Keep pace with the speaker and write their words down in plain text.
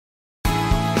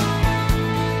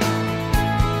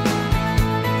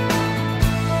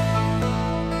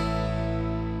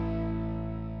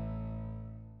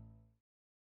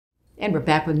And we're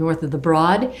back with North of the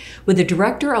Broad with the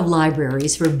Director of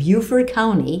Libraries for Beaufort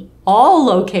County, all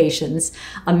locations,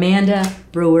 Amanda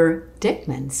Brewer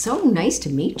Dickman. So nice to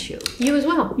meet you. You as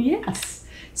well. Yes.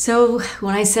 So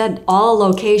when I said all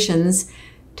locations,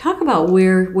 talk about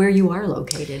where you are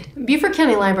located. Beaufort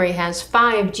County Library has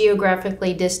 5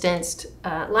 geographically distanced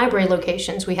library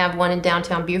locations. We have one in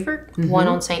downtown Beaufort, one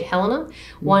on St. Helena,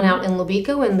 one out in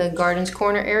Lobico in the Gardens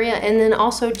Corner area, and then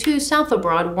also 2 south of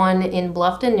Broad, one in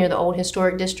Bluffton near the Old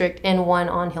Historic District, and one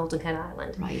on Hilton Head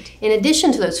Island. Right. In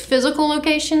addition to those physical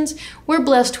locations, we're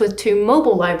blessed with 2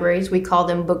 mobile libraries. We call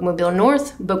them Bookmobile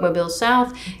North, Bookmobile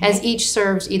South, as each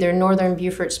serves either northern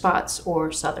Beaufort spots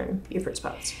or southern Beaufort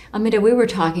spots. Amanda, we were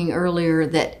talking earlier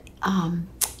that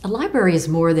a library is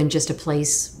more than just a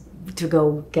place to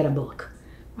go get a book,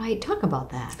 right? Talk about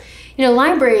that. You know,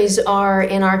 libraries are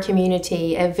in our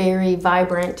community a very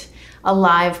vibrant,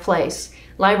 alive place.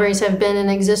 Libraries have been in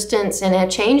existence and have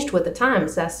changed with the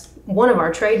times. That's one of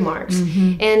our trademarks.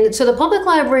 And so the public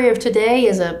library of today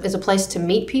is a place to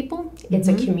meet people. It's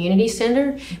a community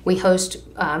center. We host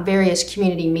various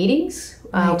community meetings.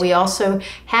 We also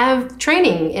have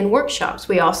training and workshops.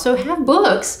 We also have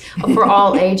books for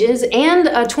all ages and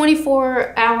a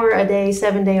 24-hour-a-day,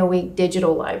 7-day-a-week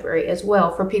digital library as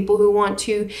well for people who want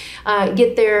to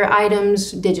get their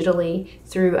items digitally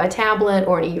through a tablet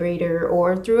or an e-reader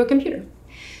or through a computer.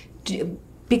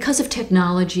 Because of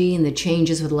technology and the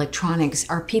changes with electronics,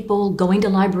 are people going to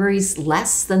libraries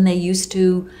less than they used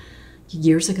to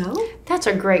years ago? That's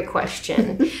a great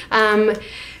question.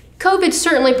 COVID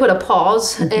certainly put a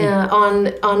pause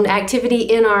on activity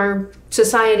in our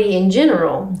society in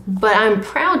general, but I'm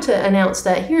proud to announce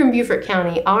that here in Beaufort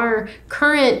County, our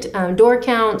current door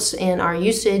counts and our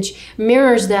usage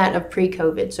mirrors that of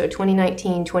pre-COVID, so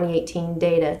 2019, 2018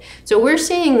 data. So we're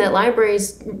seeing that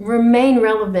libraries remain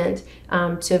relevant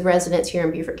to residents here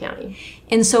in Beaufort County.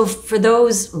 And so for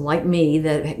those like me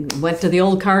that went to the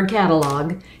old card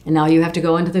catalog and now you have to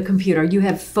go into the computer, you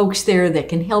have folks there that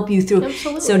can help you through.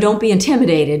 Absolutely. So don't be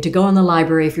intimidated to go in the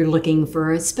library if you're looking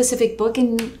for a specific book,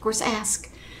 and of course ask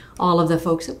all of the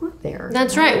folks that work there.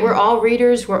 That's right. We're all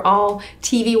readers. We're all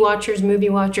TV watchers, movie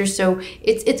watchers. So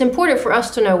it's important for us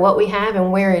to know what we have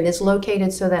and where it is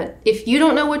located so that if you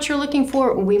don't know what you're looking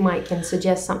for, we might can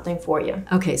suggest something for you.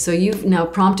 Okay, so you've now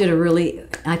prompted a really,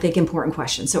 I think, important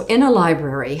question. So in a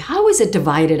library, how is it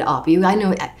divided up? I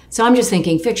know, so I'm just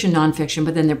thinking fiction, nonfiction,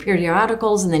 but then there are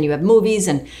periodicals and then you have movies.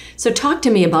 And so talk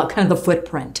to me about kind of the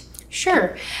footprint.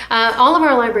 Sure. All of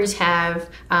our libraries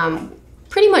have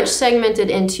pretty much segmented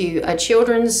into a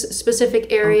children's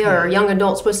specific area or a young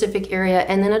adult specific area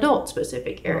and then adult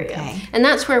specific area. And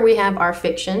that's where we have our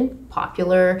fiction,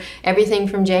 popular, everything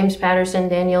from James Patterson,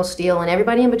 Danielle Steele, and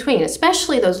everybody in between,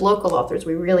 especially those local authors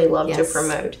we really love to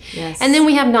promote. And then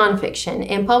we have nonfiction.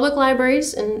 And public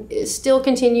libraries still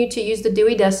continue to use the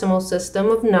Dewey Decimal System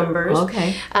of numbers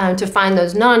to find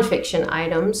those nonfiction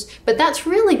items. But that's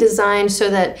really designed so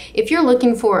that if you're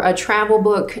looking for a travel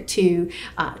book to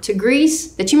Greece,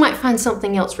 that you might find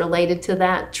something else related to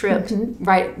that trip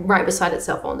right beside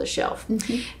itself on the shelf.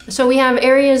 So we have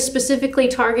areas specifically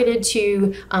targeted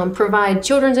to provide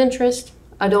children's interest,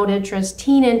 adult interest,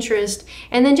 teen interest,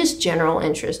 and then just general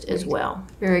interest as well.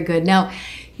 Very good. Now,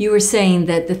 you were saying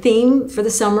that the theme for the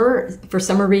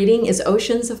summer reading is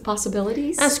Oceans of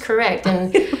Possibilities? That's correct.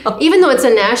 And even though it's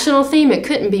a national theme, it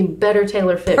couldn't be better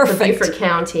tailor fit for Beaufort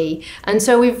County. And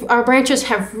so our branches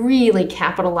have really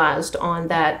capitalized on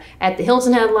that. At the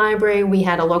Hilton Head Library, we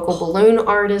had a local balloon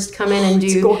artist come in and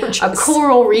do a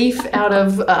coral reef out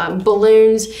of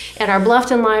balloons. At our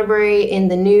Bluffton Library, in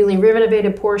the newly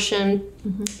renovated portion,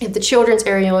 at the children's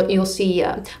area, you'll see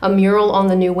a mural on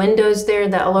the new windows there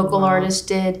that a local artist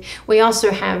did. We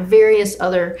also have various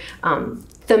other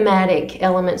thematic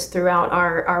elements throughout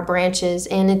our branches,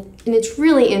 and it's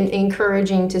really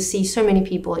encouraging to see so many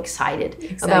people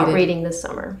excited about reading this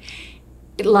summer.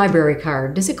 Library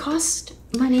card, does it cost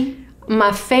money?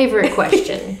 My favorite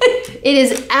question. It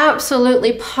is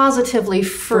absolutely positively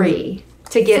free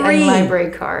to get a library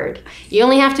card. You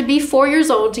only have to be 4 years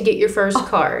old to get your first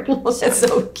card. That's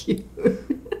so cute.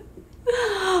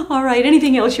 All right,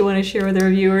 anything else you want to share with our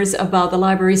viewers about the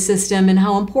library system and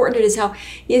how important it is, how,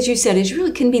 as you said, it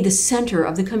really can be the center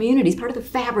of the communities, part of the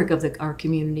fabric of our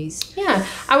communities? Yeah,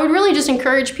 I would really just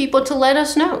encourage people to let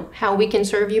us know how we can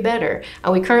serve you better.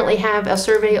 We currently have a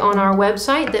survey on our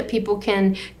website that people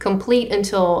can complete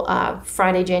until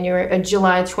Friday,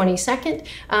 July 22nd,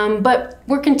 but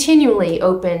we're continually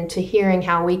open to hearing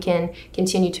how we can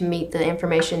continue to meet the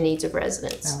information needs of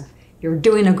residents. You're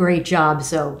doing a great job,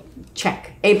 so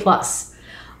check, A+.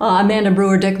 Amanda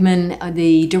Brewer Dickman,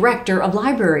 the Director of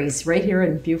Libraries right here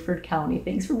in Beaufort County.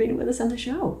 Thanks for being with us on the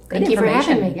show. Thank you for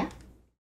having me. Yeah.